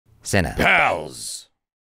CinePals.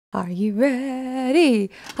 Are you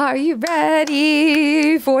ready? Are you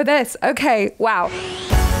ready for this? Okay, wow.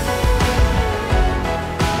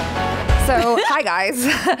 So, hi guys.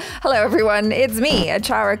 Hello everyone. It's me,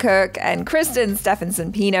 Achara Kristen,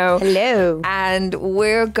 STEPHENSONPINO. Hello. And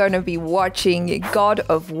we're going to be watching God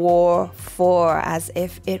of War 4 as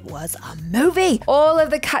if it was a movie. All of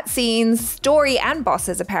the cutscenes, story, and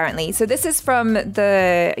bosses apparently. So this is from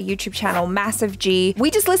the YouTube channel MassiveG.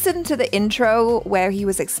 We just listened to the intro where he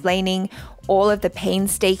was explaining all of the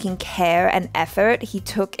painstaking care and effort he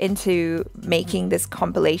took into making this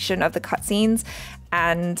compilation of the cutscenes.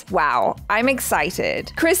 And wow, I'm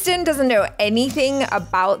excited. Kristen doesn't know anything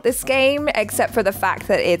about this game except for the fact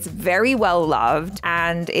that it's very well loved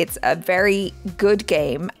and it's a very good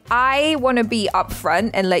game. I want to be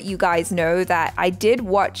upfront and let you guys know that I did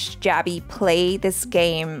watch Jabby play this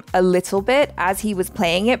game a little bit as he was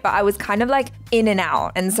playing it, but I was kind of like in and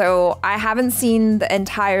out. And so I haven't seen the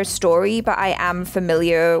entire story, but I am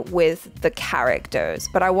familiar with the characters.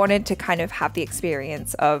 But I wanted to kind of have the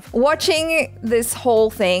experience of watching this whole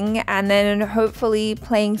thing and then hopefully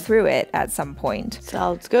playing through it at some point.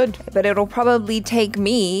 Sounds good. But it'll probably take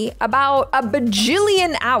me about a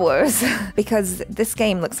bajillion hours because this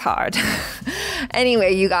game looks hard.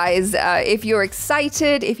 Anyway, you guys, if you're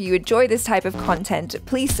excited, if you enjoy this type of content,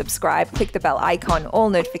 please subscribe, click the bell icon, all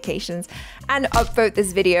notifications, and upvote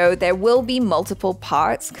this video. There will be multiple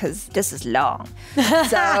parts because this is long. So,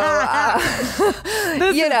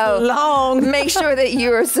 you know, long. Make sure that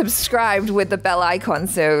you're subscribed with the bell icon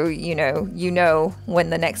so you know when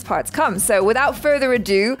the next parts come. So without further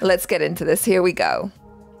ado, let's get into this. Here we go.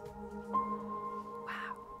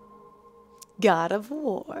 Wow. God of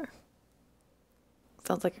War.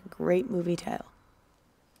 Sounds like a great movie title.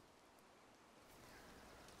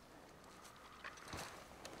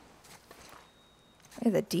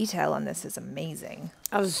 The detail on this is amazing.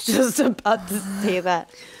 I was just about to say that.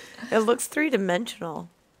 It looks three-dimensional.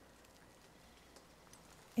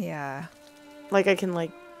 Yeah. Like I can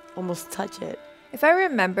like almost touch it. If I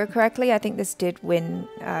remember correctly, I think this did win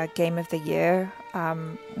Game of the Year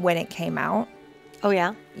when it came out. Oh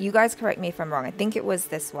yeah? You guys correct me if I'm wrong. I think it was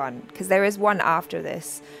this one because there is one after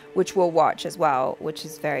this, which we'll watch as well, which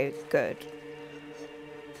is very good.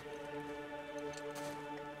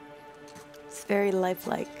 It's very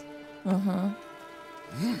lifelike. Mm-hmm.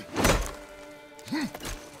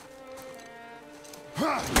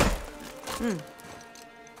 Wow.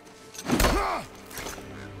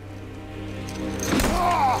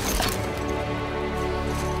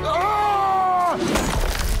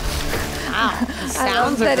 I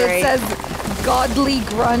love that it says godly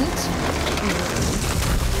grunt.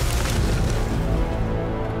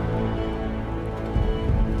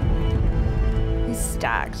 He's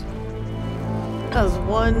stacked. That was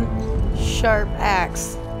one sharp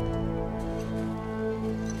axe.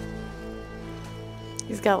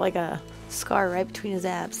 He's got like a scar right between his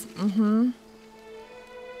abs. Mm-hmm.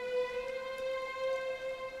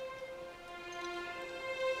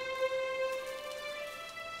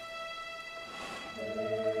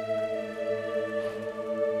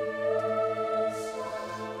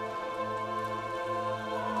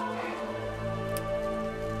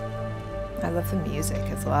 I love the music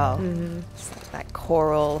as well. Mm-hmm. It's like that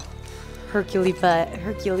choral Hercules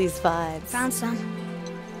vibes. Found some.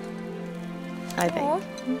 I think.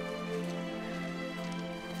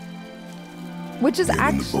 Which is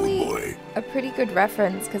actually a pretty good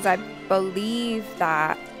reference because I believe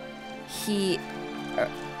that he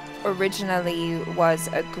originally was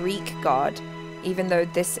a Greek god, even though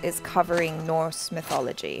this is covering Norse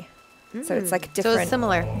mythology. So it's like different, so it's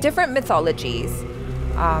similar. Different mythologies.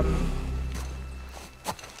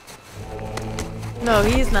 No,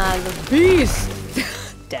 he's not the beast.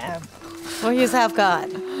 Damn. Well, he's half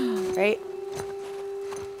god, right?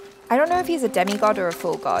 I don't know if he's a demigod or a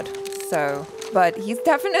full god, so, but he's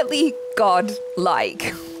definitely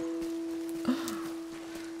god-like.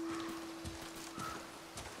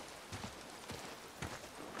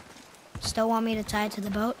 Still want me to tie it to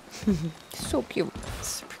the boat? So cute.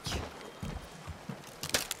 Super cute.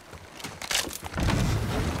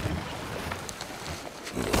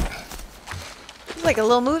 It's like a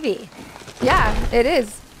little movie. Yeah, it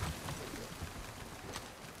is.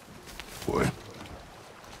 Boy.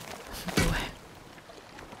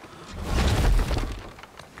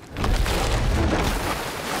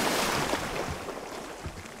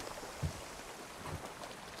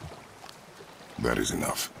 That is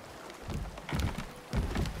enough.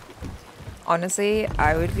 Honestly,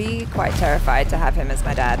 I would be quite terrified to have him as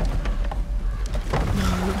my dad.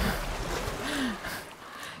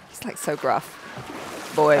 He's like so gruff.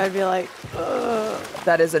 Boy, I'd be like,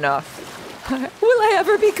 that is enough. Will I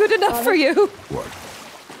ever be good enough for you? What?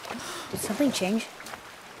 Did something change?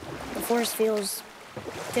 The forest feels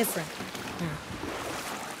different.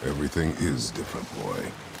 Everything is different,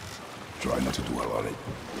 boy. Try not to dwell on it.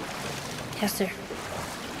 Yes, sir.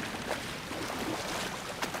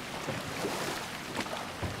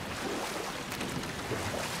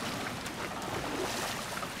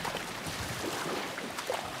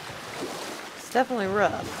 it's definitely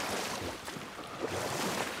rough.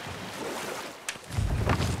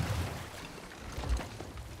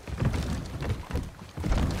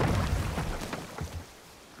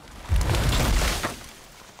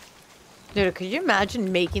 Dude, could you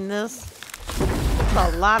imagine making this? It's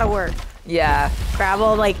a lot of work. Yeah.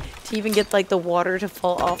 Gravel, like, to even get, like, the water to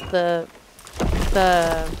fall off the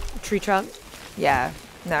tree trunk. Yeah.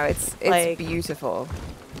 No, it's Like- beautiful.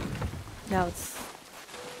 Now it's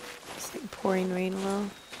like pouring rain a little.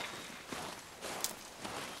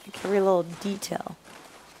 Like every little detail.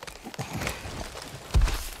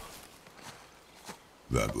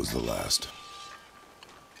 That was the last.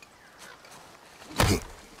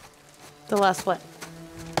 The last what?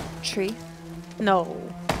 Tree No.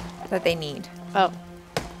 that they need. Oh.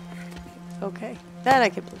 Okay. That I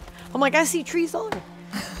can believe. I'm like, I see trees all over.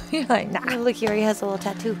 You're like, nah. Oh, look, here he has a little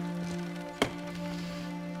tattoo.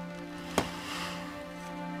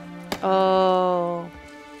 Oh.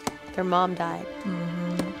 Their mom died.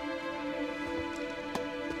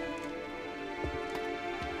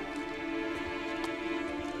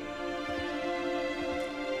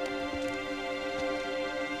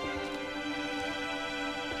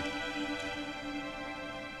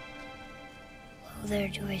 Oh, there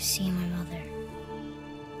do I see my mother.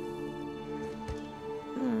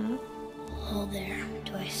 Oh, there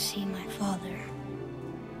do I see my father.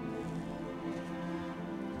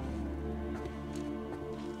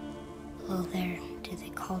 Oh, there do they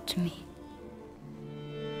call to me.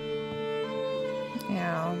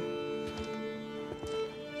 Yeah.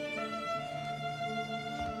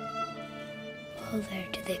 Oh, there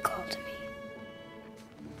do they call to me.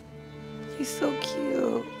 He's so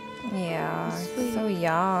cute. Yeah. Sweet. So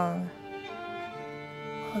young.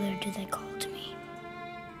 Oh, there do they call to me.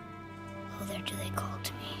 Oh, there do they call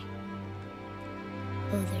to me.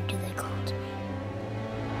 Oh, there do they call to me.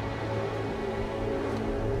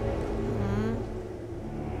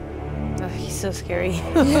 Oh, he's so scary.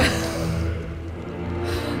 The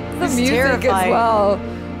It's music as terrifying. well.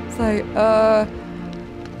 It's like, Aw.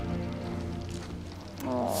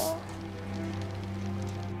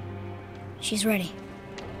 She's ready.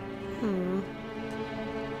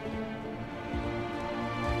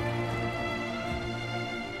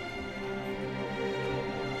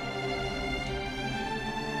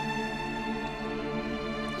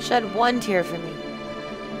 Shed one tear for me.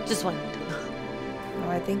 Just one. Oh,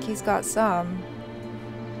 I think he's got some.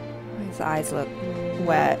 His eyes look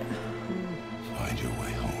wet. Find your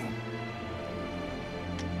way home.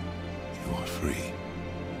 You are free.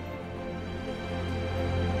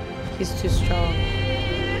 He's too strong.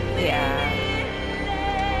 Yeah.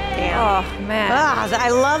 Damn. Oh, man. Ah, I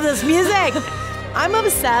love this music. I'm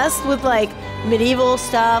obsessed with like medieval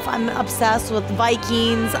stuff. I'm obsessed with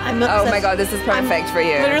Vikings. I'm Oh obsessed. my god, this is perfect for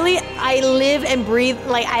you. Literally, I live and breathe.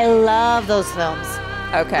 Like, I love those films.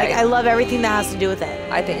 Okay. Like, I love everything that has to do with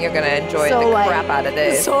it. I think you're gonna enjoy So, the like- crap out of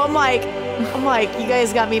this. So I'm like, you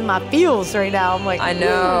guys got me in my feels right now. I'm like, I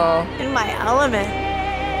know. in my element.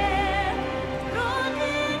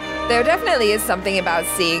 There definitely is something about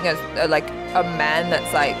seeing a man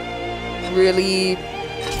that's like really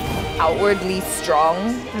outwardly strong,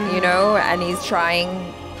 you know, and he's trying,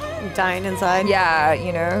 Dying inside. yeah,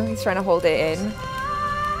 you know, he's trying to hold it in.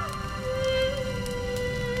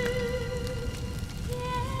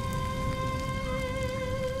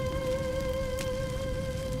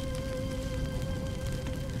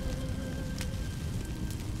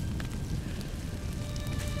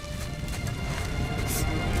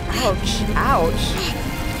 Ouch, ouch.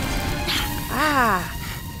 Ah.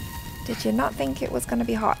 Did you not think it was going to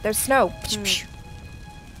be hot? There's snow.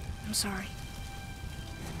 I'm sorry.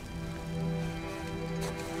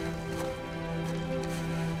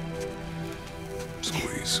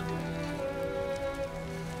 Squeeze.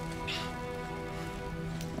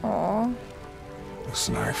 Aw, This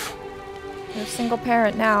knife you're a single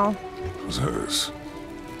parent now. was hers.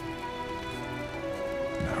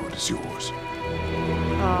 Now it is yours.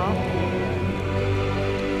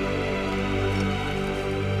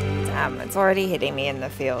 Damn, it's already hitting me in the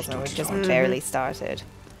feels and we've just barely started.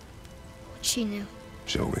 She knew.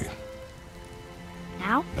 Show me.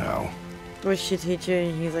 Now? Now. What's she teacher?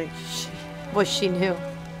 And he's like, Well, she knew.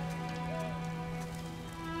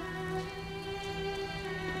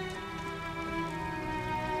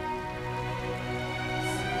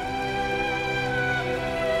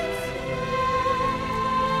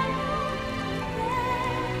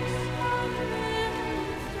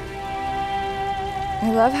 I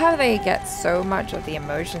love how they get so much of the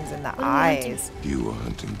emotions in the eyes. You were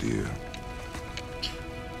hunting deer.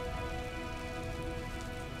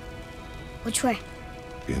 Which way?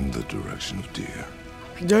 In the direction of deer.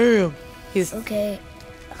 Damn. He's Okay.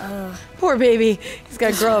 poor baby. He's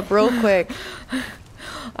got to grow up real quick.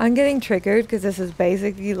 I'm getting triggered because this is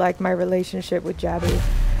basically like my relationship with Jabby.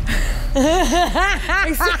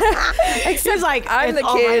 He's like, I'm it's the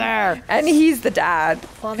over kid there. and he's the dad.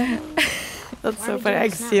 Father? That's Why so would funny. you I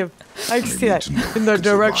ask can now? see him. I can see that need to know in the if you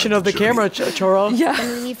can direction of the survive the camera, Choro. Yeah.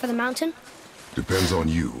 Then we leave for the mountain? Depends on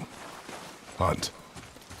you. Hunt.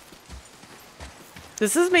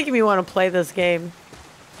 This is making me want to play this game.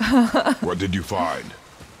 What did you find?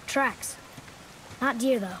 Tracks. Not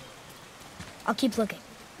deer, though. I'll keep looking.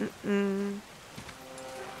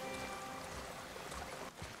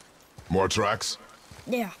 More tracks?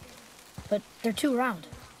 Yeah. But they're too round.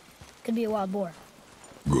 Could be a wild boar.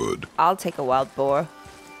 Good. I'll take a wild boar.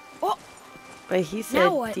 Oh! But he said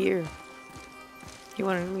Now what? deer. He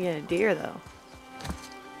wanted me to get a deer, though.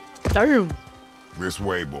 Damn. This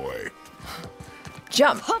way, boy.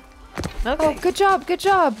 Jump. Okay. Oh, good job, good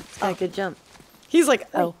job. Yeah, good jump. He's like,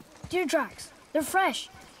 oh. Deer tracks. They're fresh.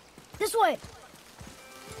 This way.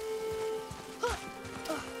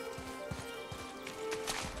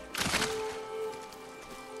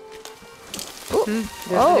 There's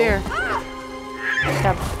Oh. a deer.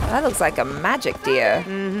 That looks like a magic deer.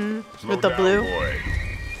 Slow With the down, blue? boy.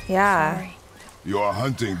 Yeah. Sorry. You're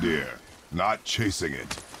hunting deer, not chasing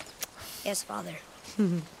it. Yes, Father.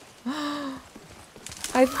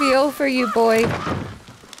 I feel for you, boy.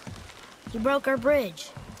 You broke our bridge.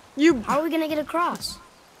 You. How are we gonna get across?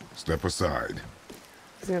 Step aside.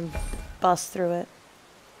 He's gonna bust through it.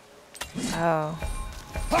 Oh.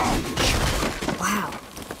 Wow.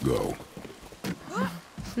 Go.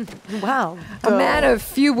 Wow. A man of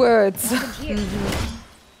few words.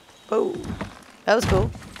 Oh, that was cool.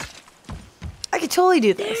 I could totally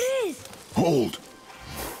do this. Hold.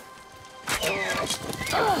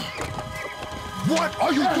 What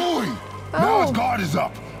are you doing? Now his guard is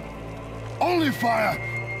up. Only fire.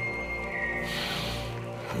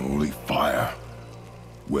 Only fire.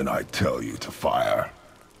 When I tell you to fire.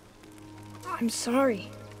 I'm sorry.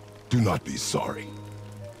 Do not be sorry.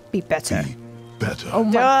 Be better. Be better. Oh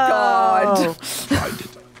my god. Oh, Find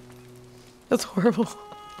it. that's horrible.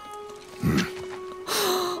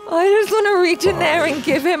 I just want to reach in there and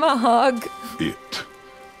give him a hug. It.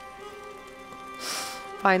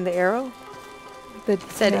 Find the arrow? The,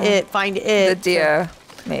 Said yeah. it. Find it. The deer,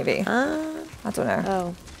 maybe. Uh, I don't know.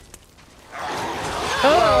 oh.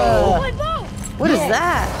 Oh. What is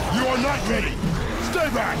that? You are not ready. Stay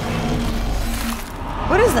back.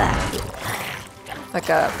 What is that? Like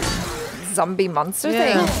a zombie monster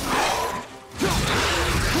Yeah. thing.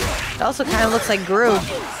 It also kind of looks like Gru.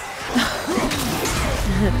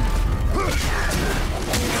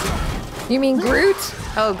 You mean Groot?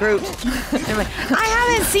 Oh, Groot. Never mind. I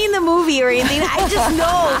haven't seen the movie or anything. I just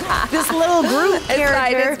know this little Groot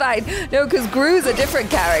character. It's fine. No, because Gru's a different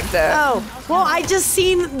character. Oh, well, I just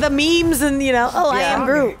seen the memes and, you know, oh, I am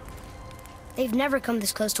Groot. They've never come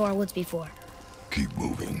this close to our woods before. Keep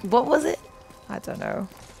moving. What was it? I don't know.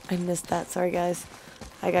 I missed that. Sorry, guys.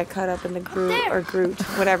 I got caught up in the Groot there. or Groot,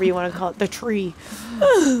 whatever you want to call it, the tree.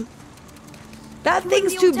 That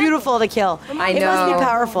thing's too beautiful to kill. I It must know. be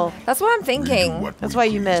powerful. That's what I'm Do thinking. what That's we why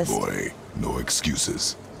you please, missed. Boy. No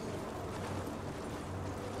excuses.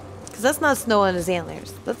 Because that's not snow on his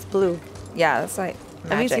antlers. That's blue. Yeah, that's like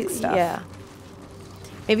That means magic he- stuff. Yeah.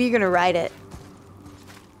 Maybe you're going to ride it.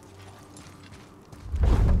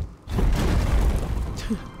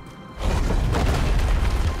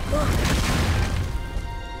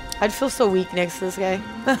 I'd feel so weak next to this guy.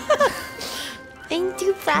 I'm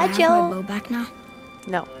too Can I have my fragile. bow back now?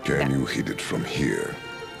 No. Can you hit it from here?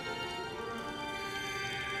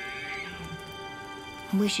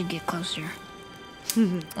 We should get closer.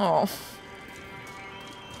 Oh.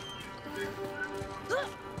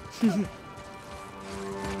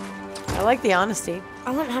 I like the honesty.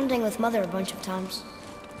 I went hunting with Mother a bunch of times.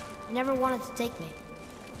 She never wanted to take me.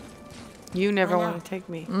 You never I know. want to take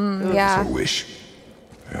me. Yeah. It's a wish.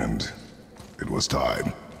 And it was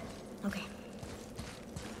time. Okay.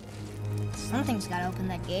 Something's gotta open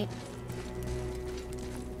that gate.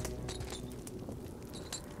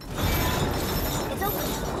 It's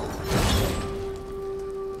open.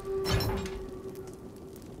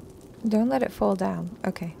 Don't let it fall down.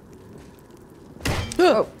 Okay.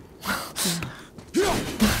 Oh.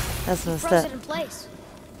 That's messed Froze up. it in place.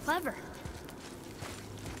 Clever.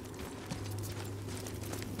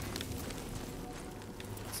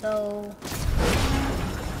 So,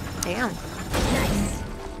 Damn.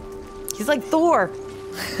 He's like Thor.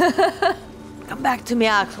 Come back to me,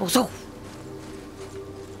 Axel. So.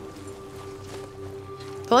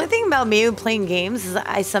 The only thing about me playing games is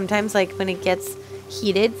I sometimes, like, when it gets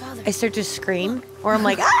heated, I start to scream. Or I'm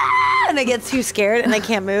like, ah! And I get too scared and I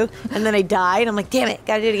can't move. And then I die and I'm like, damn it,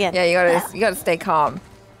 gotta do it again. Yeah, you gotta stay calm.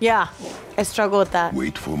 Yeah, I struggle with that.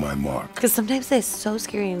 Wait for my mark. Because sometimes it's so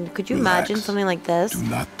scary. And could you Relax. imagine something like this? Do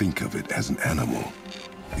not think of it as an animal.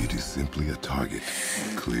 It is simply a target.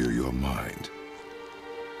 Clear your mind.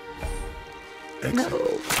 Excellent.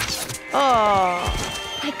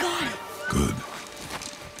 Oh, I got it. Good.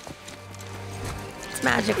 it's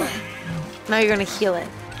magical. Now you're gonna heal it.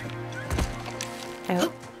 I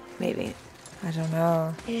hope. Maybe. I don't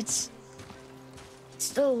know. It's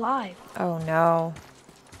still alive. Oh no.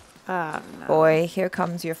 No. Boy, here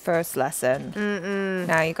comes your first lesson.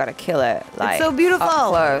 Now you gotta kill it. Like, so beautiful. Up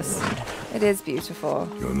close. It is beautiful.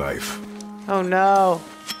 Your knife. Oh no.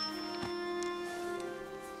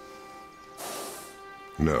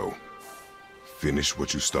 No. Finish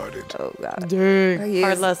what you started. Oh god. Dang.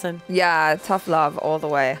 Hard lesson. Yeah, tough love all the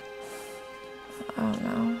way. Oh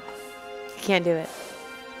no. You can't do it.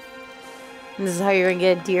 And this is how you're gonna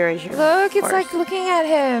get a deer as your Look, it's horse. like looking at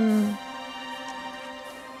him.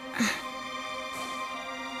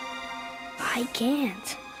 I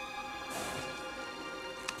can't.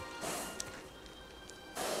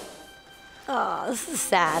 Oh, this is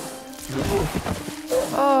sad.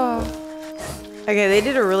 Oh. Okay, they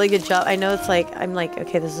did a really good job. I know it's like, I'm like,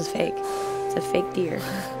 okay, this is fake. It's a fake deer.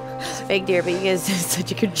 It's a fake deer, but you guys did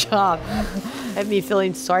such a good job at me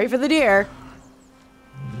feeling sorry for the deer.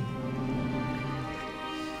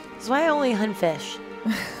 That's why I only hunt fish.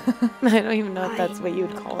 I don't even know if that's what you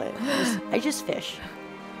would call it. I just fish.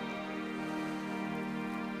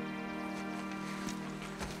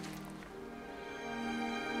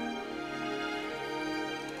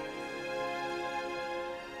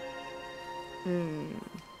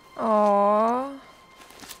 Aww.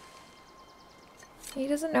 He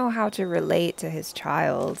doesn't know how to relate to his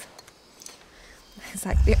child. It's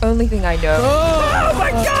like the only thing I know. Oh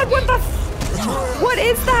my god, what the what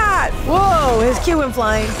is that? Whoa, his cue went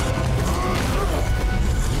flying.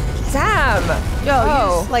 Damn. Yo, Oh.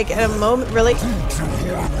 you just, like at a moment, really?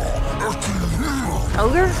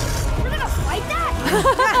 Ogre? We're gonna fight that?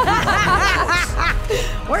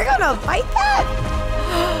 We're gonna fight that?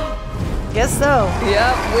 Guess so.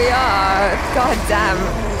 Yep, we are. God damn.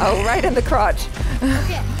 Oh, right in the crotch.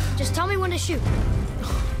 Okay, just tell me when to shoot.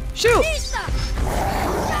 Shoot!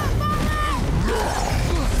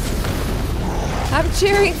 I'm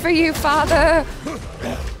cheering for you, father.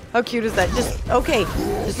 How cute is that? Just, okay,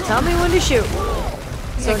 just tell me when to shoot.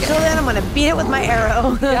 So until then, I'm gonna beat it with my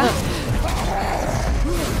arrow.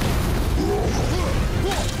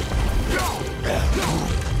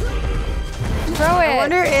 Throw it. I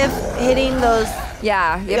wonder if hitting those...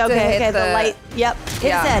 Yeah, you have to hit the light. Yep, hit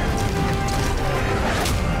Yeah. his head.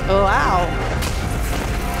 Oh, wow.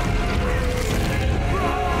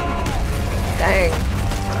 Dang.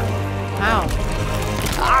 Wow.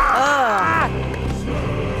 Ah.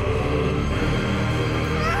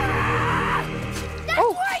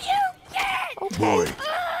 Oh. Boy,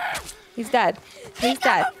 He's dead. He's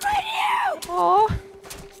dead. Oh.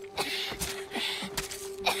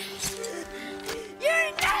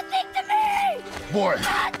 You're nothing to me! boy,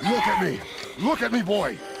 look at me. Look at me,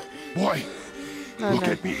 boy. Boy, look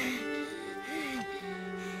at me.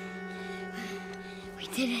 We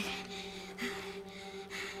did it.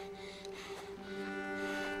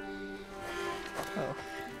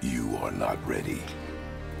 You are not ready.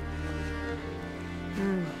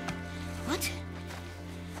 What?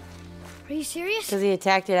 Are you serious? Because he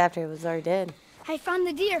attacked it after it was already dead. I found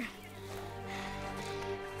the deer.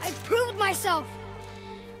 I proved myself.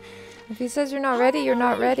 If he says you're not ready, you're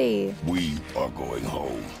not ready. We are going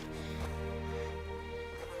home.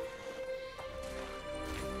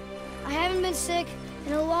 I haven't been sick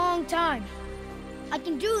in a long time. I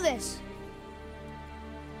can do this.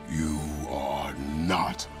 You are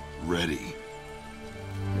not ready.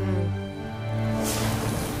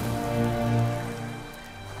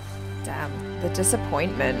 Damn, the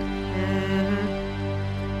disappointment.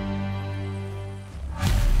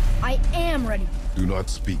 I am ready. Do not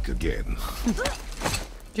speak again.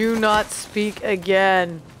 Do not speak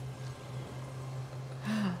again.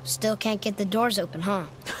 Still can't get the doors open, huh?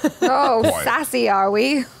 Oh, Quiet. sassy are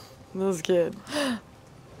we? This kid.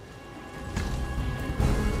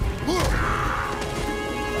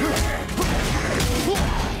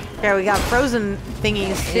 Yeah, we got frozen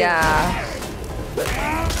thingies too. Yeah.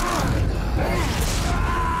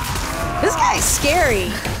 This guy's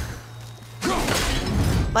scary.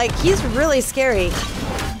 Like, he's really scary.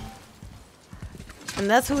 And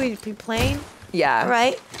that's who we'd be playing? Yeah.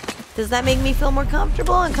 Right? Does that make me feel more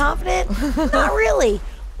comfortable and confident? Not really.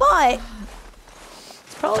 But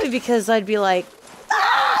it's probably because I'd be like, When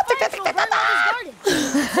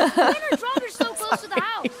are drivers so close to the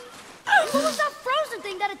house? What was that frozen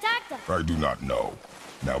thing that attacked us? I do not know.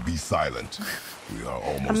 Now be silent. We are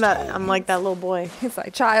almost home. I'm like that little boy. He's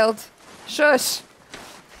like, child, shush.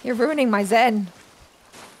 You're ruining my zen.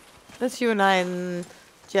 That's you and I, and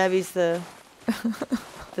Jabby's this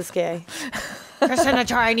guy. Kristen and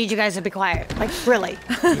Achara, I need you guys to be quiet. Like, really.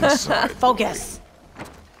 Inside. Focus.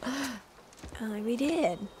 We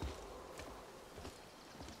did.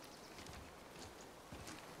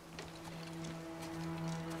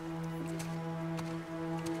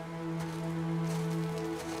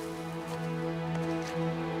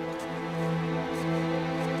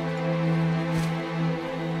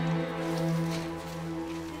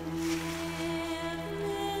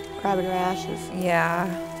 Grabbing her ashes.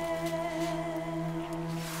 Yeah.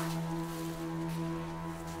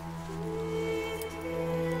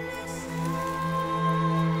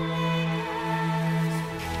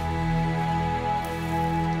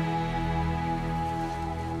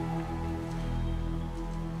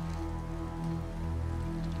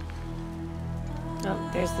 Oh,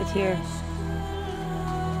 there's the tear.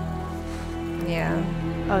 Yeah.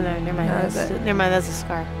 Oh no, never mind. No, is it? Never mind, that's a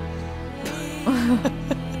scar.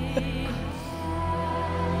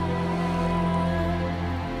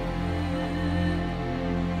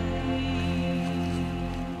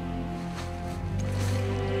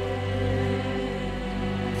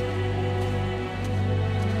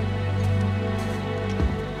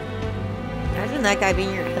 Imagine that guy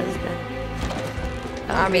being your husband.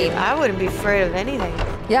 I mean, I wouldn't be afraid of anything.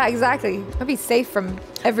 yeah, exactly. I'd be safe from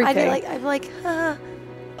everything. I'd be like, huh?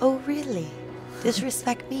 Oh, really?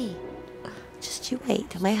 Disrespect me? Just you wait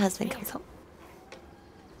till my husband comes home.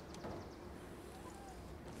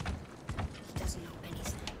 He doesn't know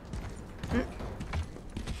anything.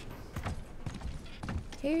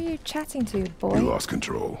 Who are you chatting to, boy? You lost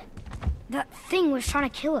control. That thing was trying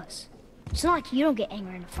to kill us. It's not like you don't get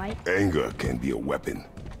angry in a fight. Anger can be a weapon.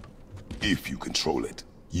 If you control it,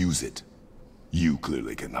 use it. You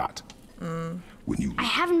clearly cannot. When you I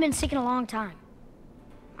haven't been sick in a long time.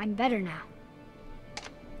 I'm better now.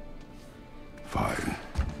 Fine.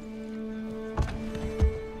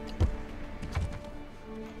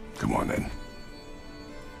 Come on then.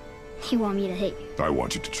 You want me to hit you? I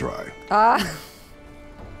want you to try.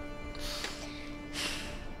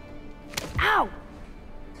 Ow!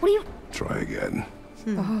 What are you... Try again.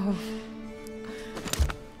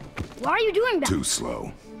 Why are you doing that? Too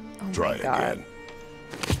slow. Try God. again.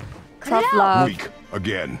 Tough it out. love. Weak.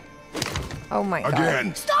 Again. Oh my god.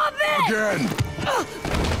 Again. Stop it! Again.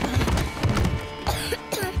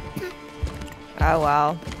 Oh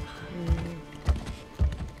well.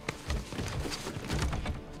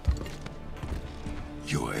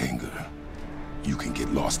 Your anger. You can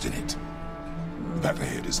get lost in it. Path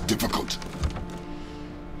ahead is difficult.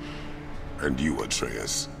 And you,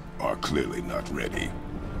 Atreus, are clearly not ready.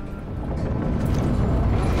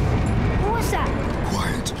 What was that?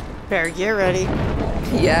 Quiet. Better get ready.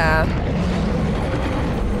 Yeah.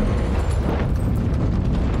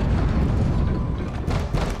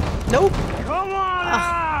 Nope. Come on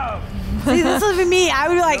out! See, this is for me. I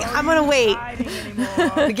would be like, I'm gonna wait. Hiding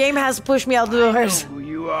anymore. The game has to push me out the doors. Who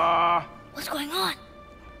you are. What's going on?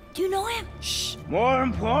 Do you know him? More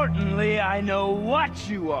importantly, I know what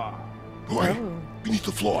you are. Boy, beneath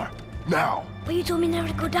the floor. Now. But you told me never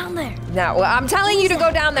to go down there. No, well, I'm telling you to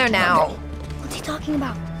go down there now. What's he talking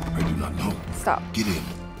about? I do not know. Stop. Get in.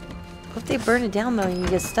 What if they burn it down though and you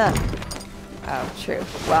get stuck? Oh, true.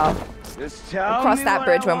 Well, Just tell We'll cross me that what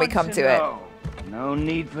bridge I when we want come to it. know. No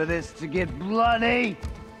need for this to get bloody.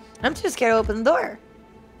 I'm too scared to open the door.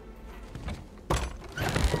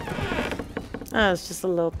 Oh, it's just a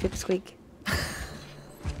little pipsqueak.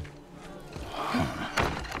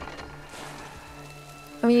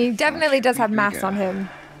 I mean, he definitely does have mass on him.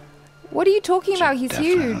 What are you talking about? He's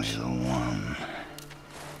Definitely huge. the one.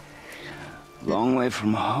 Long way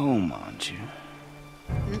from home, aren't you?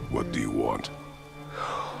 What do you want?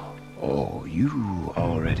 Oh, you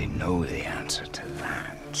already know the answer to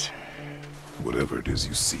that. Whatever it is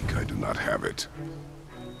you seek, I do not have it.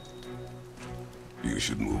 You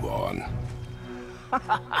should move on.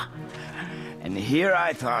 And here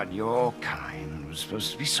I thought your kind was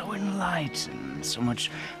supposed to be so enlightened, so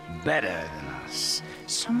much better than us,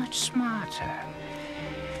 so much smarter.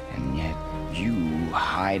 And yet you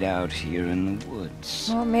hide out here in the woods.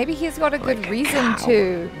 Well, maybe he's got a good Like a reason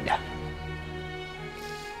to. coward.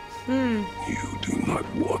 You do not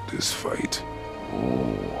want this fight.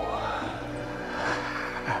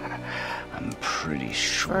 I'm pretty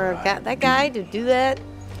sure. For that guy to do that,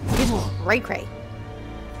 he's cray.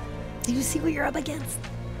 Do you see what you're up against?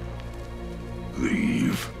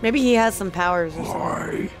 Leave. Maybe he has some powers or something.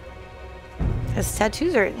 Why? His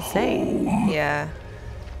tattoos are insane. Yeah.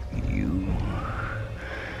 You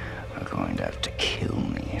are going to have to kill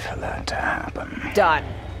me for that to happen. Done.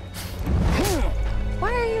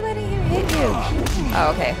 Why are you letting him hit you?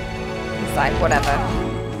 Oh, okay. It's like, whatever.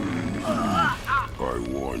 I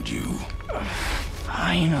warned you.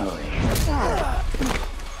 Finally.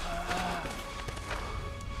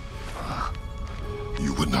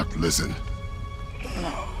 You would not listen.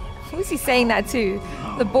 Who's he saying that to?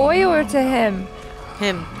 The boy or to him?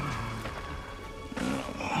 Him.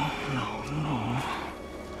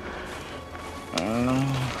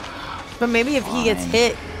 But maybe if he gets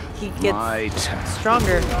hit, he gets My turn.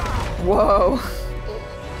 stronger. Whoa.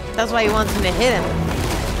 That's why he wants him to hit him.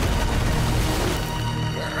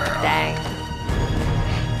 Dang.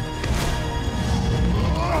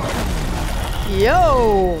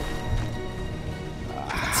 Yo!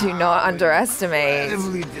 Do not underestimate.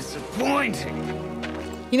 Incredibly disappointing.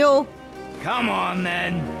 You know, Come on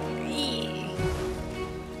then.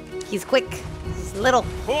 he's quick. He's little.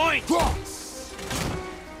 Point.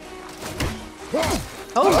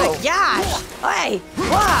 Oh my gosh! Hey!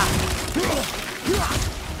 Wow!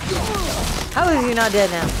 How is he not dead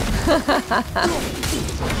now?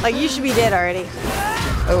 Like, you should be dead already.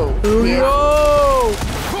 Oh. Yeah. Whoa!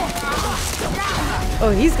 Oh,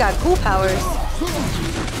 he's got cool powers.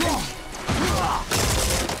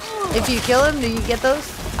 If you kill him, do you get those?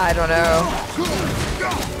 I don't know.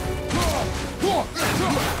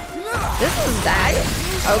 This is bad.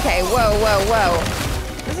 Okay, whoa, whoa, whoa.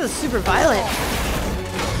 This is super violent.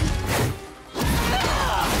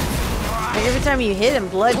 Like every time you hit him,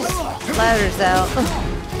 blood splatters out.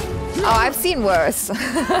 Oh, I've seen worse.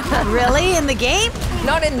 Really? In the game?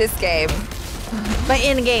 Not in this game. But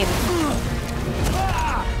in the game.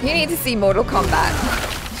 You need to see Mortal Kombat.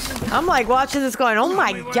 I'm like watching this going, oh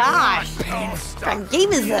my gosh. What kind of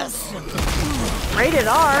game is this? Rated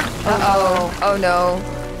R. Uh-oh. Oh, no.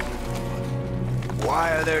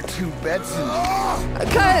 Why are there two beds in here?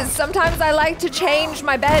 Because sometimes I like to change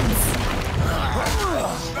my beds.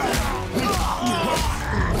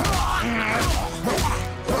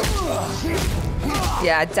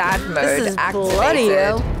 Yeah, dad mode This is activated. bloody,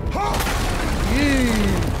 yo.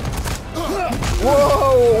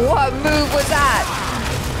 Whoa, what move was that?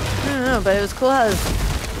 I don't know, but it was cool how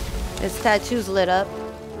his tattoos lit up.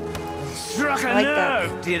 Struck a I like that.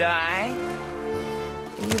 nerve, did I?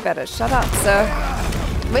 You better shut up, sir.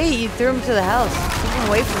 Wait, you threw him to the house. Keep him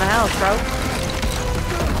away from the house, bro.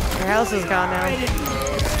 Your house is gone now.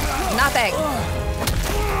 Nothing.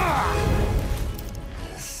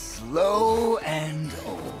 Slow and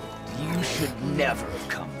old. You should never have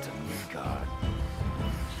come to Midgard.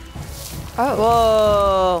 Oh,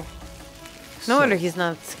 Whoa. No wonder he's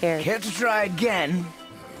not scared. Care to try again?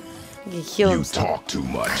 He can heal You himself. talk too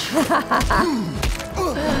much.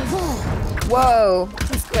 whoa.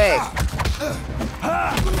 He's quick.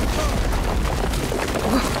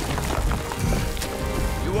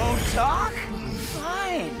 You won't talk?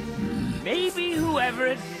 Fine. Maybe whoever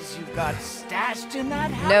it is you've got stashed in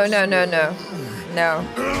that house. No, no, no, no. No.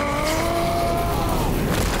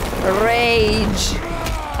 Rage.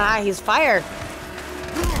 Ah, he's fire.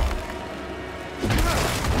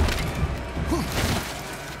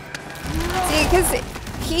 See, because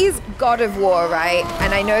he's God of War, right?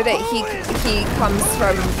 And I know that he comes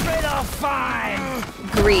from Afraid I'll find.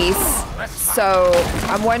 Greece. So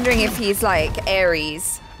I'm wondering if he's like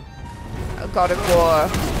Ares, a God of War.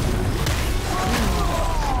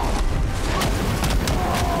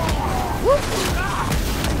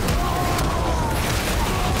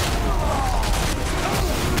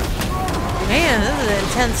 Man, this is an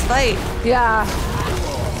intense fight. Yeah.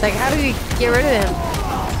 It's like, how do we get rid of him?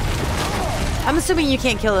 I'm assuming you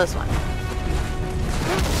can't kill this one.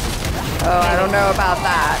 Oh, I don't know about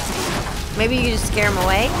that. Maybe you can just scare him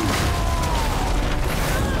away.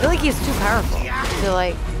 I feel like he's too powerful. I feel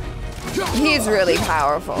like He's really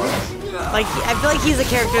powerful. I feel like he's a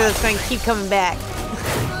character that's going to keep coming back.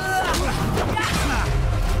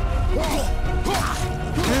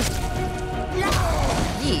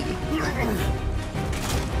 Yee.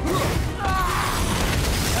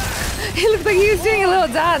 He looked like he was doing a little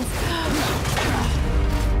dance.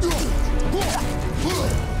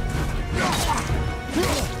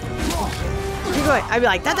 Keep going. I'd be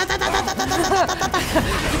like, da, da, da, da, da, da, da, da, da,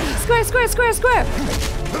 da. Square, square, square, square.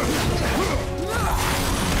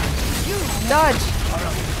 Dodge.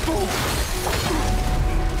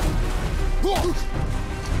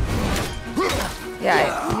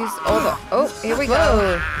 Yeah, use all the. Oh, here we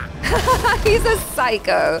go. He's a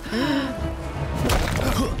psycho.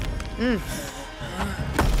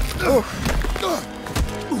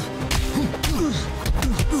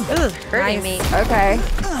 This is hurting me. Okay.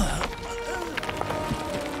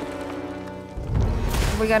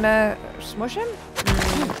 Are we gonna smush him?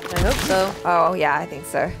 I hope so. Oh, yeah, I think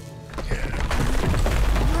so.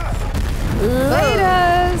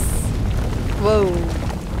 Laters! Whoa.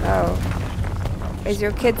 Oh. Is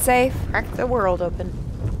your kid safe? Crack the world open.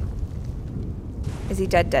 Is he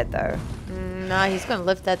dead though? Nah, he's gonna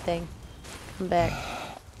lift that thing. Come back.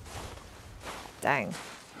 Dang.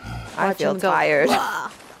 I Watch feel him go. tired.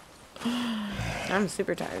 I'm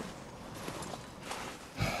super tired.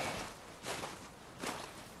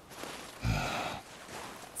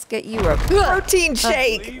 Let's get you a protein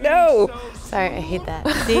shake. No! Sorry, I hate that.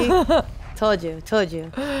 See? Told you. Told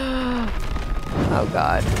you. Oh,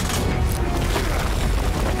 God.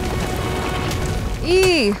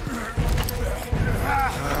 Eee!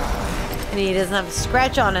 And he doesn't have a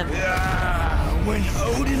scratch on him. When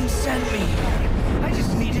Odin sent me, I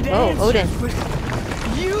just needed Oh, answers. Odin. But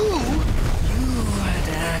you had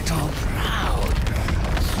to act all proud.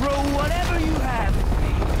 Throw whatever you have at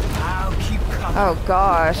me. I'll keep coming. Oh,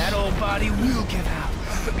 gosh. That old body will give out.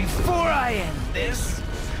 But before I end this,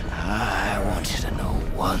 I want you to know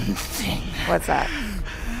one thing. What's that?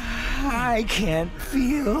 I can't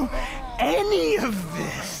feel any of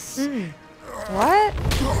this. What?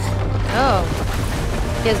 Oh.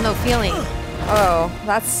 He has no feeling. Oh,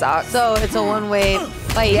 that sucks. So it's a one-way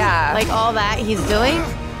fight. Yeah. Like all that he's doing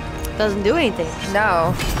doesn't do anything.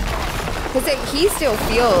 No. Because he still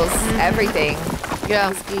feels everything.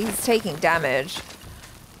 Yeah. He's taking damage.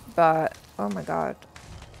 But, oh my God.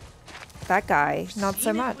 That guy, not so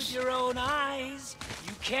Seen it much. with your own eyes.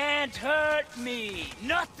 You can't hurt me.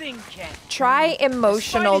 Nothing can. Try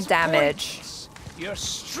emotional This fight is damage. pointless. Your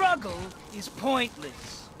struggle is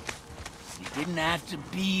pointless. You didn't have to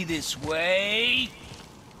be this way.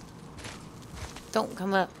 Don't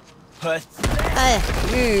come up.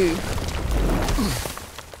 Pathetic. Ooh.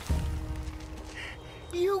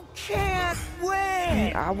 You can't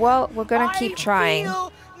win. Well, we're gonna keep trying. I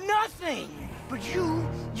feel nothing. But you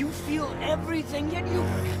feel everything, yet you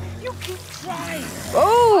keep trying.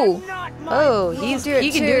 Oh! I'm not my Oh, brother. he do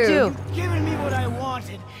it can do it too. too. Given me what I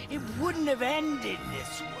wanted, it wouldn't have ended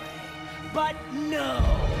this way. But no.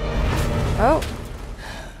 Oh,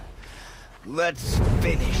 Let's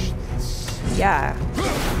finish this. yeah.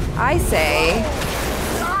 I say,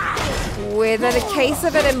 with a case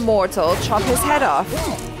of an immortal, chop his head off.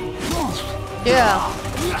 Yeah.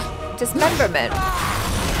 Dismemberment.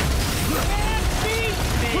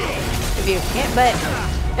 If you can't, but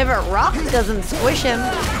if a rock doesn't squish him,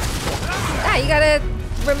 Yeah, you gotta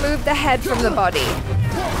remove the head from the body.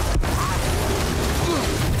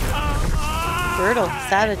 brutal,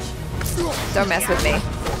 savage. Don't mess with me.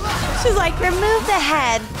 She's like, remove the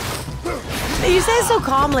head. You say it so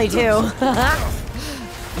calmly too.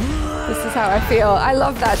 This is how I feel. I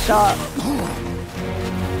love that shot.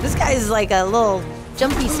 This guy's like a little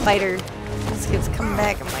jumpy spider. This kid's coming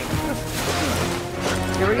back. I'm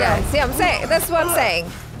like, Here we go. See, I'm saying, that's what I'm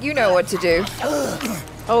saying. You know what to do.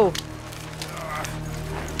 oh.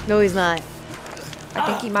 No, he's not. I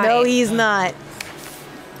think he might. No, he's not.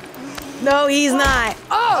 No, he's not.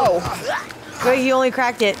 Oh! Wait, he only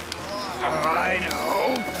cracked it. I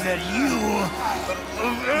know that you,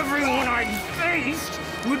 of everyone I faced,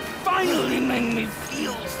 would finally make me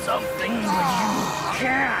feel something, but you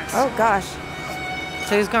can't. Oh gosh.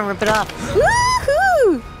 So he's gonna rip it off.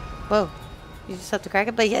 Woohoo! Whoa. You just have to crack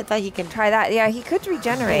it, but I thought he can. Try that. Yeah, he could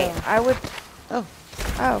regenerate. Yeah. I would. Oh,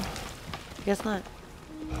 Oh, guess not.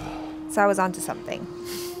 so I was onto something.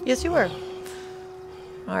 Yes, you were.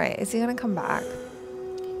 All right, is he gonna come back?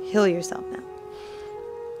 Heal yourself now.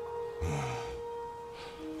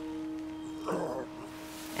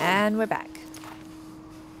 And we're back.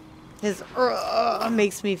 His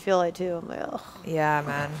makes me feel it too. I'm like, ugh. Yeah,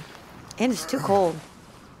 man. And it's too cold.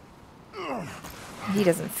 He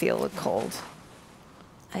doesn't feel the cold.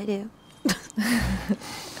 I do.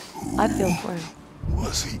 I feel for him.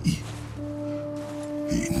 Was he?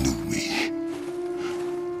 He knew me.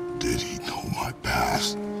 Did he know my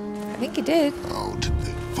past? I think he did. How did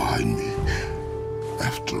they find me?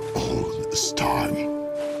 After all this time.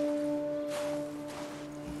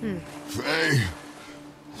 Faye,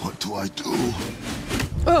 what do I do?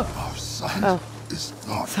 Our son is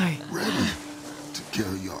not ready to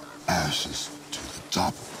carry your ashes to the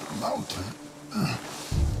top of the mountain.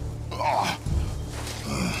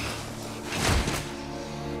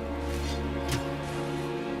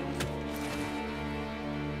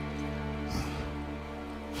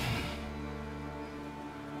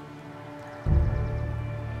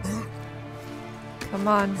 Come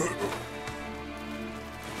on.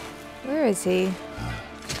 Where is he?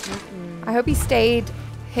 I hope he stayed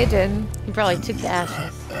hidden. He probably took the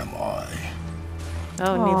ashes. Am I?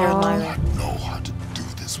 Oh, neither am I I. do not know how to do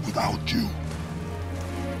this without you.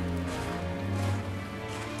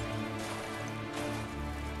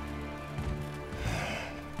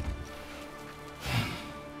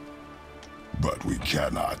 But we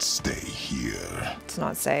cannot stay here. It's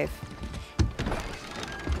not safe.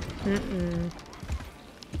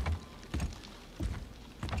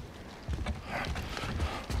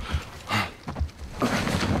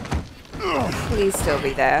 Please still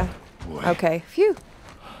be there. Boy. Okay. Phew.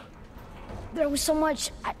 There was so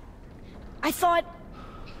much. I thought.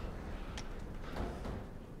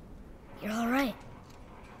 You're all right.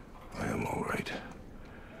 I am all right.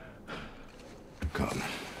 Come.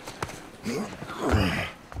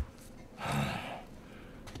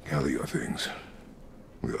 Gather your things.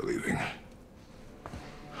 We are leaving.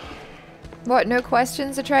 What? No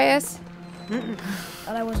questions, Atreus?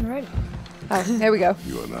 Thought I wasn't ready. Oh, there we go.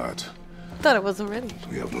 You are not. Thought it wasn't ready.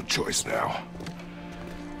 We have no choice now.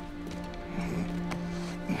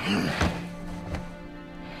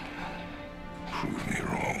 Prove me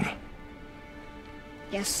wrong.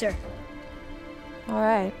 Yes, sir. All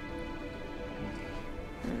right.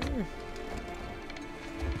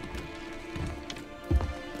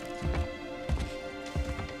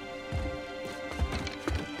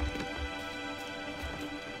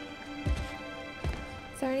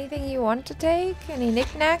 Is there anything you want to take? Any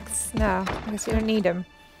knickknacks? No, I guess you don't need them.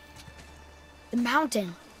 The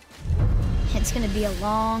mountain. It's gonna be a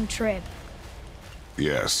long trip.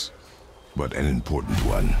 Yes, but an important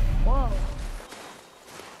one. Whoa.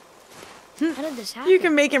 How did this happen? You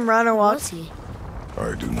can make him run or Who walk. was he?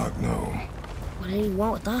 I do not know. What did he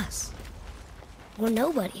want with us? We're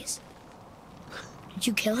nobodies. Did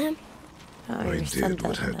you kill him? Oh, I your son did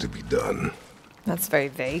what doesn't had to know. be done. That's very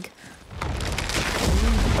vague.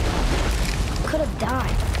 Could have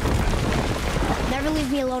died. Never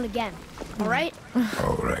leave me alone again. All right?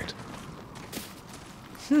 All right.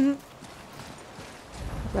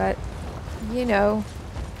 But, you know,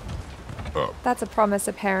 Oh. that's a promise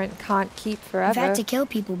a parent can't keep You've forever. had to kill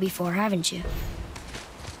people before, haven't you?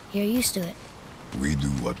 You're used to it. We do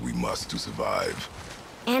what we must to survive.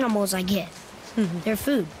 Animals, I get. They're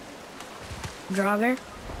food. Draugr,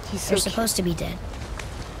 He's so they're cute. supposed to be dead.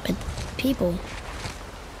 But people,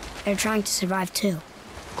 they're trying to survive too.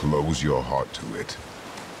 Close your heart to it.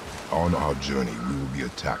 On our journey, we will be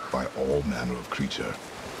attacked by all manner of creature.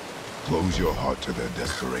 Close your heart to their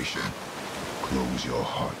desperation. Close your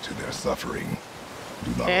heart to their suffering.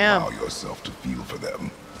 Do not Damn. allow yourself to feel for them.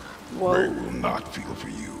 Whoa. They will not feel for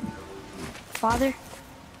you. Father,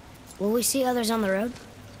 will we see others on the road?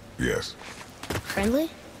 Yes. Friendly?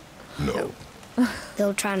 No.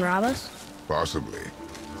 They'll try and rob us? Possibly.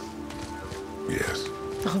 Yes.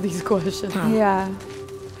 All these questions. Yeah.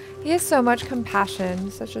 He has so much compassion.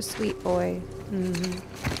 Such a sweet boy.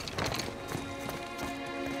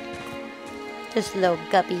 Just a little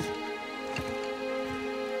guppy.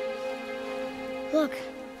 Look.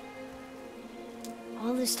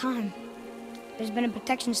 All this time, there's been a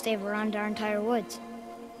protection stave around our entire woods.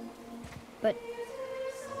 But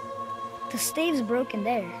the stave's broken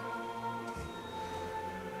there.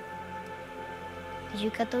 Did you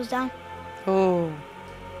cut those down? Oh.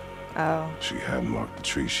 Oh. She had marked the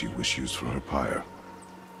tree she wished used for her pyre.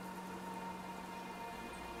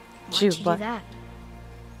 Why'd you do What? that?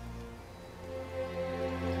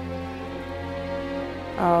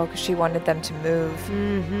 Oh, because she wanted them to move.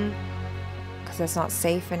 Mm-hmm. Because it's not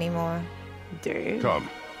safe anymore. Dude. Come.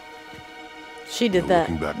 She did You're that.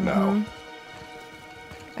 looking back now.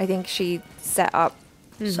 I think she set up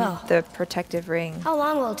So, the protective ring. how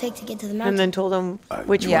long will it take to get to the mountain? And then told him I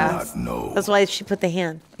which do Yeah. ones. not know. That's why she put the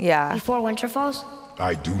hand. Yeah. Before winter falls?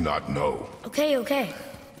 I do not know. Okay, okay.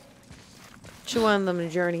 She wanted them to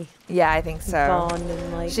journey, Yeah, I think so. bond,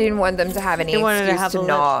 and like. She didn't want them to have any They wanted to excuse have to a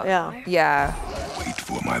not. yeah. Yeah. Wait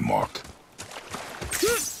for my mark.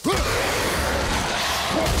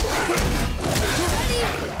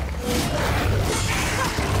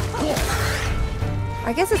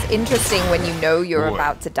 I guess it's interesting when you know you're Boy.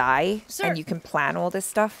 about to die Sir. and you can plan all this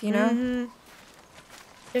stuff, you know?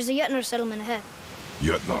 There's a Yetner settlement ahead.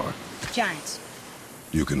 Yetnar, Giants.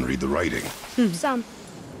 you can read the writing. Some.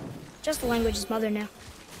 Just the language is mother now.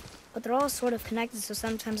 But they're all sort of connected, so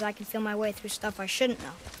sometimes I can feel my way through stuff I shouldn't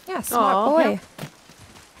know. Yeah, smart Aw. boy.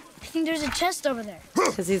 I think there's a chest over there.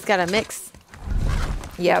 Because he's got a mix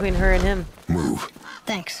Yep. between her and him. Move.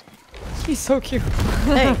 Thanks. He's so cute.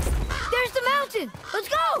 Thanks. There's the mountain! Let's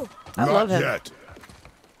go! I Not love him. yet.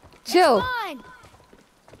 Chill. Fine!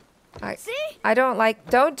 See? I don't like.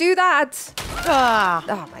 Don't do that. Ah.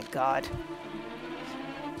 Oh my god.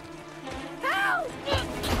 Help!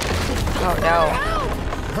 Oh no. Help!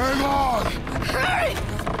 Hang on! Hurry!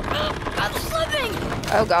 I'm slipping!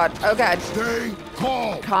 Oh god. Oh god. Stay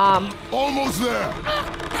calm. Calm. Almost there.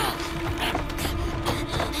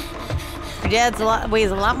 Your dad's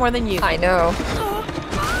weighs a lot more than you. I know.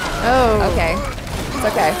 Oh. Okay. It's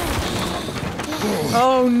okay.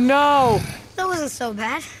 Oh no. That wasn't so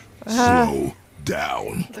bad. Slow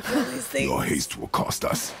down. Your haste will cost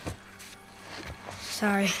us.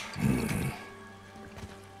 Sorry.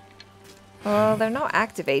 Well, they're not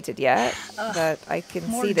activated yet, but I can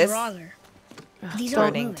More see this. Drogger. These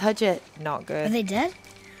aren't Burning. moving. Touch it. Not Are good. they dead?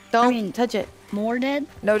 Don't mean- touch it. More dead?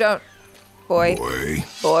 No, don't. Boy. Boy.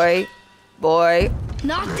 Boy. Boy.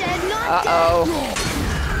 Not dead, not dead! Uh-oh.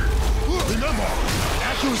 Remember,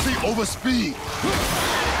 accuracy over speed.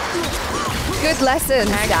 Good lessons,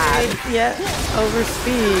 Dad. Yeah. Over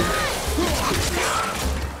speed.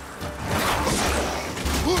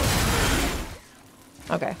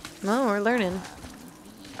 Okay. No, we're learning.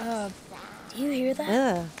 Do you hear that?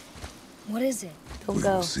 Yeah. What is it? Don't We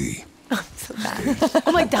go. will see. So bad.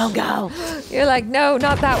 I'm like, don't go. You're like, no,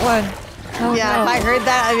 not that one. Oh, Yeah, no. if I heard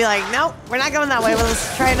that, I'd be like, nope, we're not going that way. Well,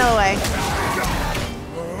 let's try another way.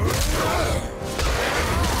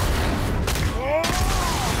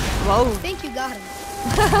 Whoa. I think you got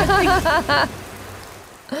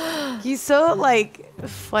him. He's so, like,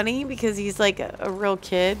 funny because he's, like, a real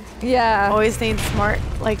kid. Yeah. Always saying smart,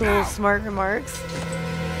 like, little smart remarks.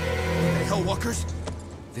 The Hellwalkers?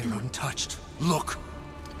 They're untouched. Look.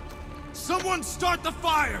 Someone start the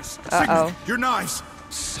fires! Uh-oh. Sigmund, your knives!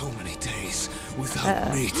 So many days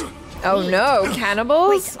without meat. Oh no,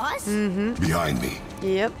 cannibals? Wait, us? Behind me.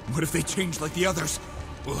 Yep. What if they change like the others?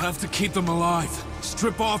 We'll have to keep them alive.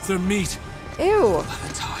 Strip off their meat. Ew.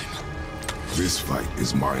 At a time. This fight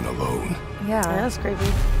is mine alone. Yeah. That's creepy.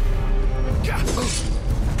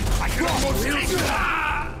 I can almost taste it!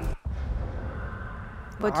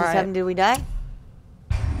 What just Alright. happened? Did we die?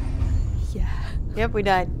 Yeah. Yep, we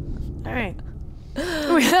died. All right.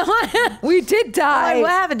 We did die. What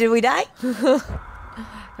happened? Did we die?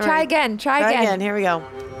 Try again. Try Try again. again. Here we go.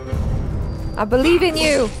 I believe in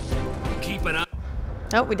you. Keep it up.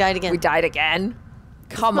 Oh, we died again. We died again.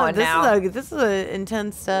 Come on now. This is an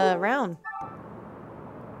intense round.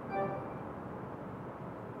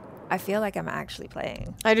 I feel like I'm actually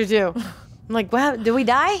playing. I do too. I'm like, what happened? Did we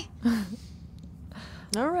die?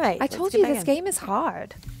 All right. I let's told get you back this in. game is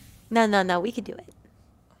hard. No. We could do it.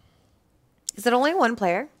 Is it only one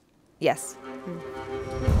player? Yes,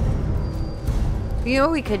 You know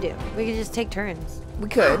what we could do? We could just take turns. we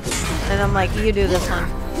could. And I'm like, you do this one.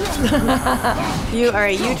 All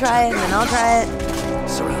right, you try it, and then I'll try it.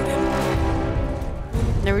 Surround him.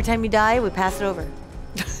 And every time you die, we pass it over.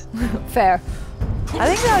 Fair. I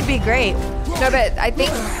think that would be great. No, but I think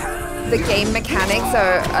the game mechanics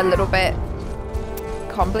are a little bit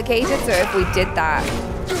complicated. So if we did that,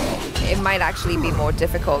 it might actually be more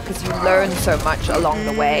difficult because you learn so much along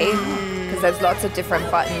the way. Because there's lots of different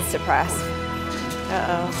buttons to press.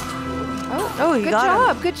 Uh-oh. Oh, you good got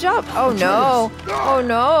him. job, good job. Oh no, oh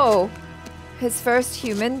no. His first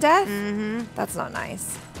human death? That's not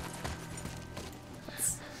nice.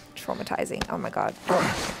 That's traumatizing. Oh my god.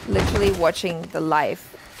 Literally watching the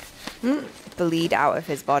life bleed out of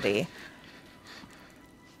his body.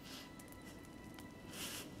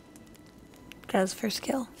 Got his first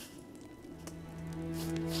kill.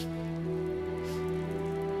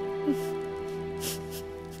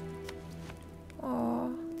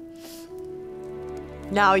 Oh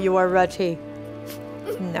Now you are Rutty.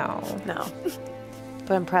 no. No.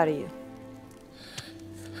 But I'm proud of you.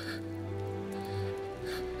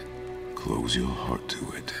 Close your heart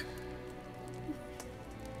to it.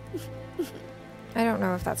 I don't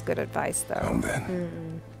know if that's good advice though. And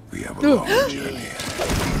then we have a long journey.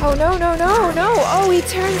 Oh no, no, no, no. Oh, he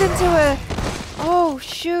turned into a... Oh,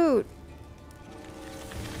 shoot.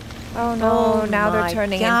 Oh no, Oh now they're my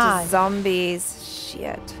turning God. into zombies.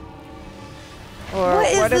 Shit. Or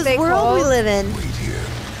What is what are this they world we called? live in? Wait here.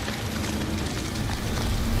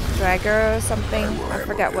 Dragger or something. I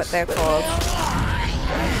forget what they're called.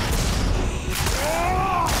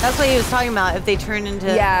 That's what he was talking about. If they turn into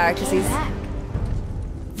Yeah, because he's. Back.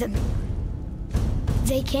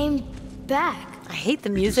 They came back. I hate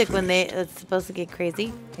the music when it's supposed to get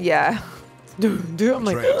crazy. Yeah. Dude, I'm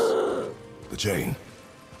like, Atreus, the chain.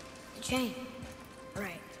 The chain.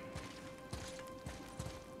 Right.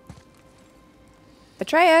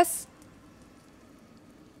 Atreus.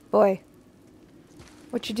 Boy.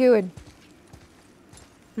 What you doing?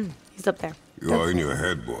 he's up there. You're in your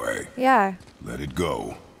head, boy. Yeah. Let it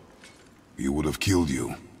go. He would have killed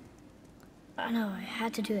you. I know, I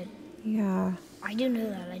had to do it. Yeah. I do know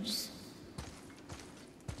that. I just.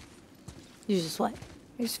 You just what?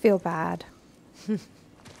 I just feel bad.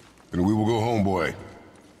 And we will go home, boy.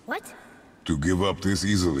 What? To give up this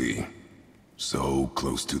easily. So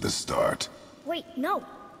close to the start. Wait, no.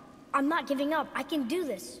 I'm not giving up. I can do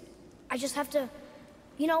this. I just have to,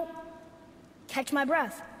 you know, catch my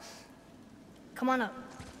breath. Come on up.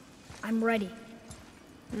 I'm ready.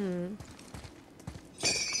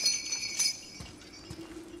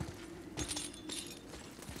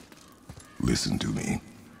 Listen to me.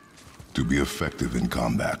 To be effective in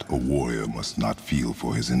combat, a warrior must not feel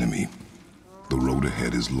for his enemy. The road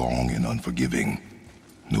ahead is long and unforgiving.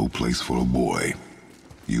 No place for a boy.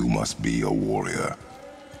 You must be a warrior.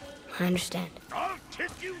 I understand. I'll kick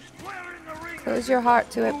you square in the ring. Close your heart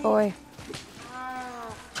to it, boy.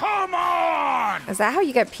 Come on! Is that how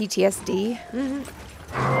you get PTSD?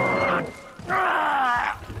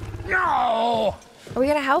 No! Are we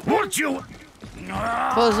gonna help him? Won't you?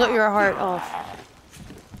 Close your heart off.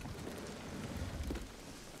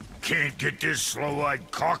 Can't get this slow-eyed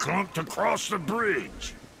cocklump to cross the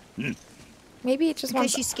bridge. Maybe it just Because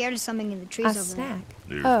wants she's scared of something in the a trees over there. snack.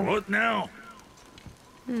 There's Oh. what now?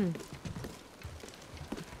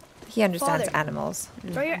 He understands Father. animals.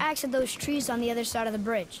 Throw your axe at those trees on the other side of the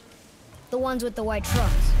bridge. The ones with the white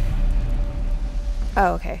trunks.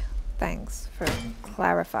 Oh, okay. Thanks for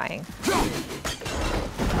clarifying.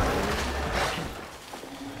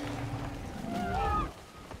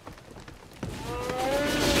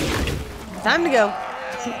 Time to go.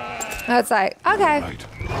 It's like, okay. Right.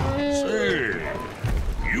 Say,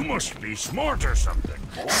 you must be smart or something.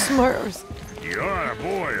 Smart. You are a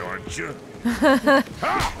boy, aren't you?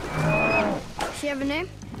 She have a name?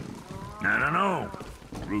 I don't know.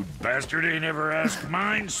 Rude bastard ain't ever asked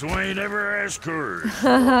mine, so ain't ever asked hers.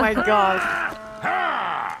 Oh my god.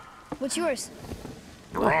 Ha! What's yours?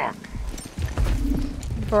 Brock.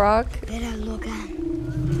 Brock. Better look at.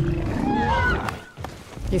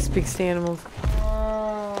 He speaks to animals.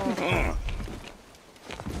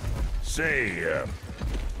 Say,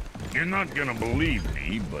 you're not gonna believe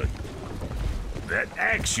me, but that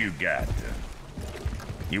axe you got,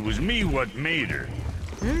 it was me what made her.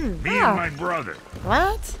 Me and my brother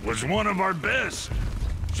What? was one of our best.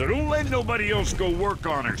 So don't let nobody else go work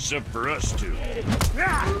on her except for us two.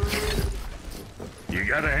 You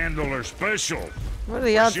gotta handle her special. What are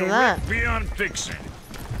the odds She'll of that? wreck beyond fixing.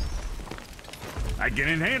 I can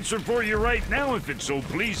enhance her for you right now if it so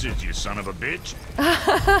pleases you, son of a bitch.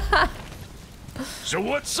 So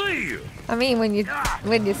what say you? I mean, when you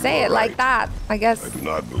say it like that, I I guess do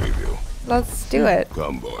not believe you. let's do it.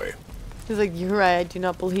 Come, boy. He's like, you're right, I do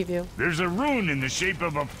not believe you. There's a rune in the shape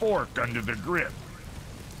of a fork under the grip.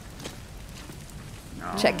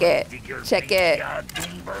 Check it. Check it.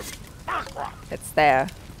 It's there.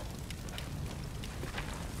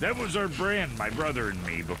 That was our brand, my brother and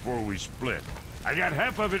me, before we split. I got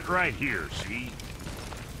half of it right here, see?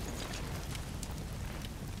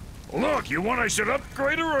 Look, you want I should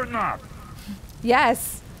upgrade her or not?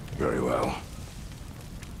 Yes. Very well.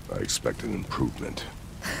 I expect an improvement.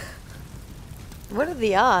 What are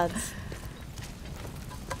the odds?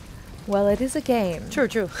 Well, it is a game.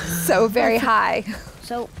 True. So very high.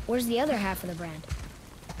 So, where's the other half of the brand?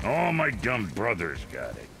 All my dumb brothers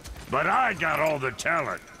got it. But I got all the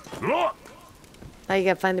talent. Look! Now you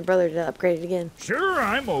gotta find the brother to upgrade it again. Sure,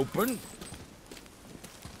 I'm open.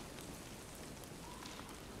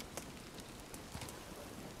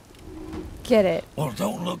 Get it. Well,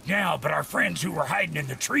 don't look now, but our friends who were hiding in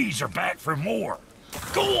the trees are back for more.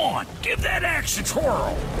 Go on, give that axe a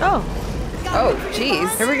twirl. Oh, Oh,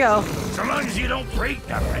 jeez. here we go. So long as you don't break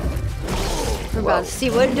nothing. We're about to see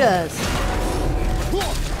what it does.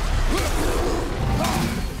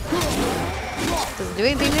 Does it do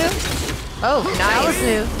anything new? Oh, that was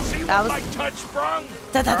new. See That what was my touch sprung?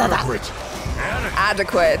 Adequate.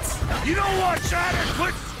 Adequate. You know what's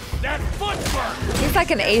adequate? That footwork. He's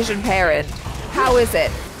like an Asian parent. How is it?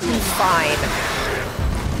 Fine.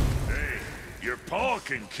 Hey, your paw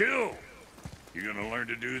can kill. You gonna learn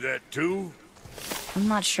to do that too? I'm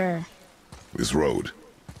not sure. This road,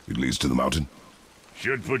 it leads to the mountain?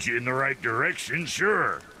 Should put you in the right direction,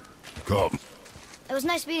 sure. Come. It was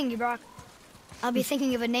nice meeting you, Brock. I'll be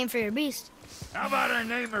thinking of a name for your beast. How about I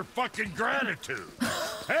name her fucking Gratitude?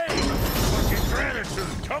 Hey, fucking Gratitude,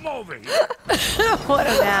 come over here. What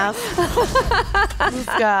an ass. This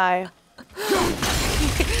guy.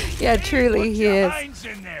 Yeah, truly, Put he your is. hinds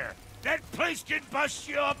in there. That place can bust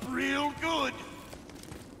you up real good.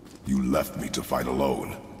 You left me to fight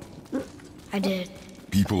alone. I did.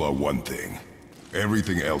 People are one thing.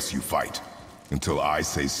 Everything else you fight. Until I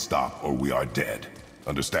say stop or we are dead.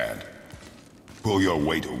 Understand? Pull your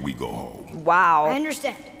weight or we go home. I Wow.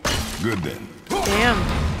 understand. Good then. Damn.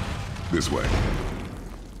 This way.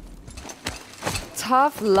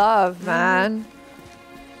 Tough love, man.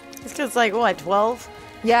 This kid's like, what, 12?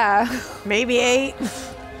 Yeah. Maybe 8?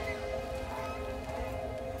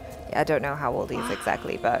 Yeah, I don't know how old he is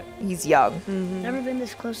exactly, but he's young. Never been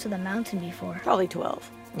this close to the mountain before. Probably 12.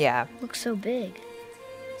 Yeah. Looks so big.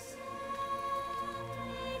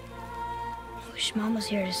 Wish Mom was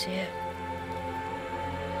here to see it.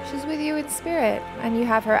 She's with you in spirit, and you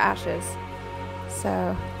have her ashes.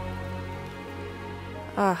 So.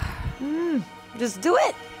 Just do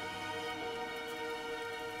it.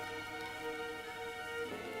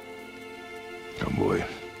 Come, boy.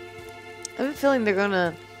 I have a feeling they're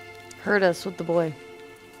gonna hurt us with the boy.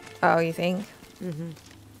 Oh, you think?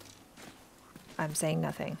 I'm saying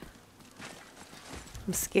nothing.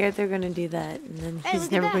 I'm scared they're gonna do that, and then Hey, he's look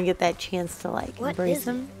at never that. gonna get that chance to like What embrace is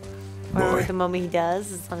him. Boy. Or the moment he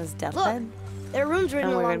does, it's on his Look, deathbed, there are rooms written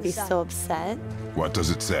and we're along gonna be the side. so upset. What does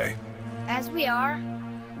it say? As we are,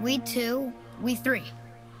 we two, we three.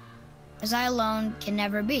 As I alone can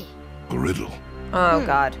never be. A riddle. Oh,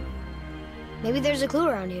 God. Maybe there's a clue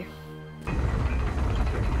around here.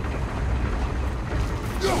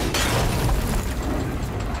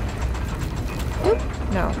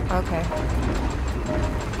 No. Okay.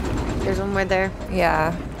 There's one right there.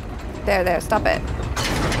 Yeah. There. Stop it.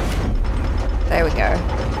 There we go.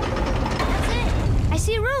 That's it. I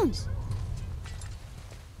see runes.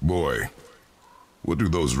 Boy, what do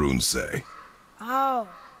those runes say? Oh,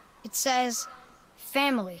 it says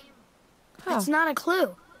family. That's not a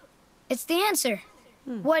clue. It's the answer.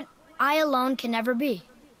 What I alone can never be.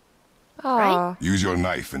 Oh. Use your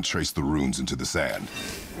knife and trace the runes into the sand.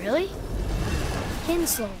 Really?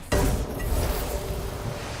 Kinsel.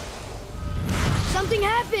 Something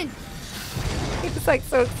happened. He's like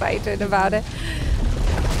so excited about it.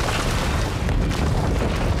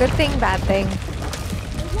 Good thing, bad thing.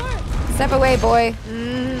 It worked. Step away, boy.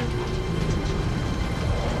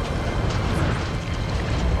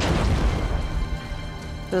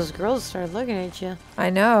 Those girls started looking at you. I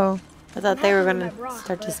know. I thought they were happy gonna with my bra,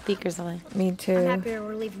 start to but- speak or something. Me I'm too. happier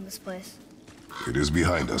we're leaving this place. It is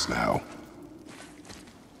behind us now.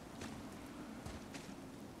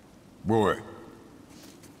 Boy,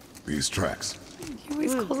 these tracks. He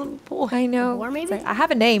always calls him boy. I know. Or maybe? It's like, I have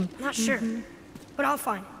a name. Not sure, but I'll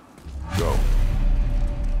find it. Go.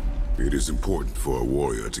 It is important for a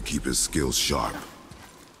warrior to keep his skills sharp.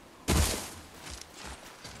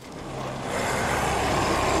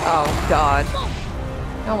 Oh, God.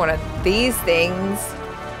 Not one of these things.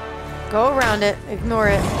 Go around it. Ignore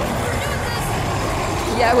it.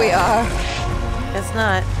 Yeah, we are. It's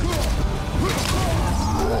not.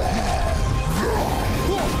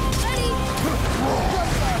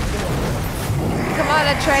 Come on,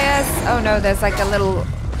 Atreus. Oh, no, there's like a little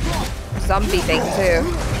zombie thing, too.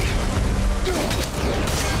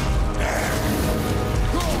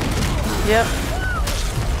 Yep.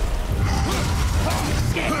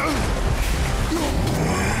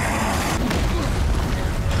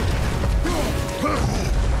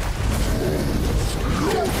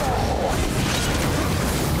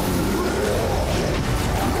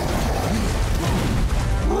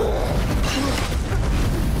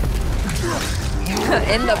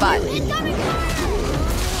 In the butt.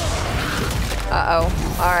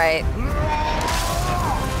 Uh-oh. All right.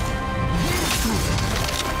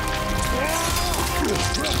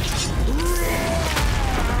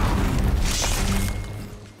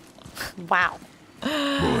 Wow.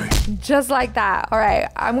 Boy, Just like that. All right.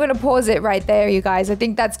 I'm going to pause it right there, you guys. I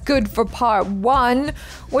think that's good for part 1.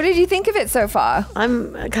 What did you think of it so far?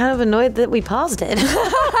 I'm kind of annoyed that we paused it.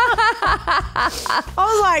 I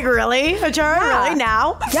was like, really? Achara, Yeah. really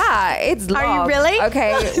now? Yeah, it's long. Are you really?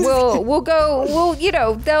 Okay, we'll go. You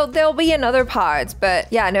know, there'll be another parts, but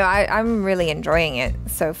yeah, no, I'm really enjoying it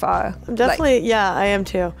so far. I'm definitely, yeah, I am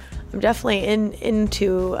too. I'm definitely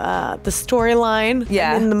into the storyline.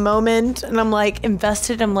 Yeah. I'm in the moment, and I'm like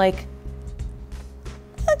invested. I'm like,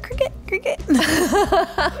 cricket.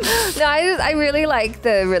 No, I really like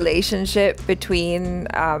the relationship between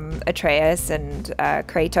Atreus and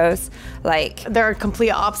Kratos. Like, they're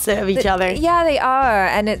complete opposite of each other. Yeah, they are.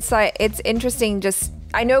 And it's like, it's interesting. Just,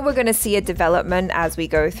 I know we're going to see a development as we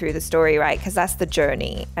go through the story, right? Because that's the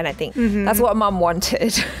journey. And I think that's what Mom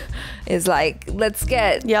wanted. Is like, let's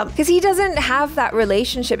get, because he doesn't have that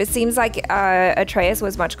relationship. It seems like Atreus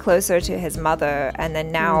was much closer to his mother, and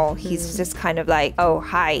then now he's just kind of like, oh,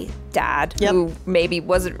 hi, Dad, who maybe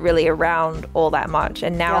wasn't really around all that much,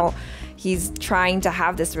 and now he's trying to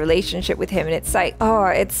have this relationship with him, and it's like, oh,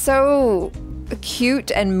 it's so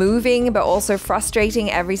cute and moving, but also frustrating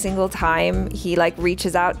every single time he like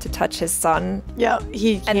reaches out to touch his son.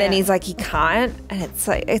 And then he's like, he can't, and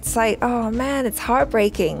it's like, oh man, it's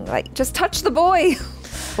heartbreaking. Like, just touch the boy.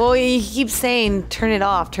 Well, he keeps saying, turn it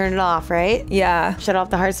off, right? Yeah. Shut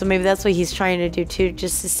off the heart. So maybe that's what he's trying to do too,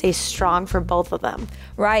 just to stay strong for both of them.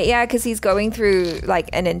 Right, yeah, because he's going through like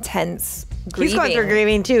an intense grieving. He's going through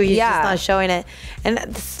grieving too. He's just not showing it. And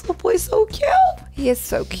this little boy's so cute. He is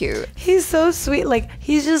so cute. He's so sweet. Like,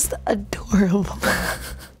 he's just adorable.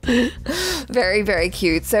 Very, very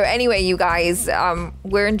cute. So anyway, you guys,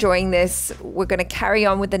 we're enjoying this. We're going to carry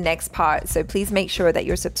on with the next part. So please make sure that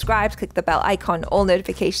you're subscribed, click the bell icon, all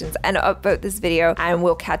notifications, and upvote this video. And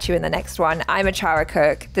we'll catch you in the next one. I'm Achara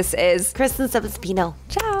Kirk. This is Kristen STEPHENSONPINO.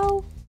 Ciao.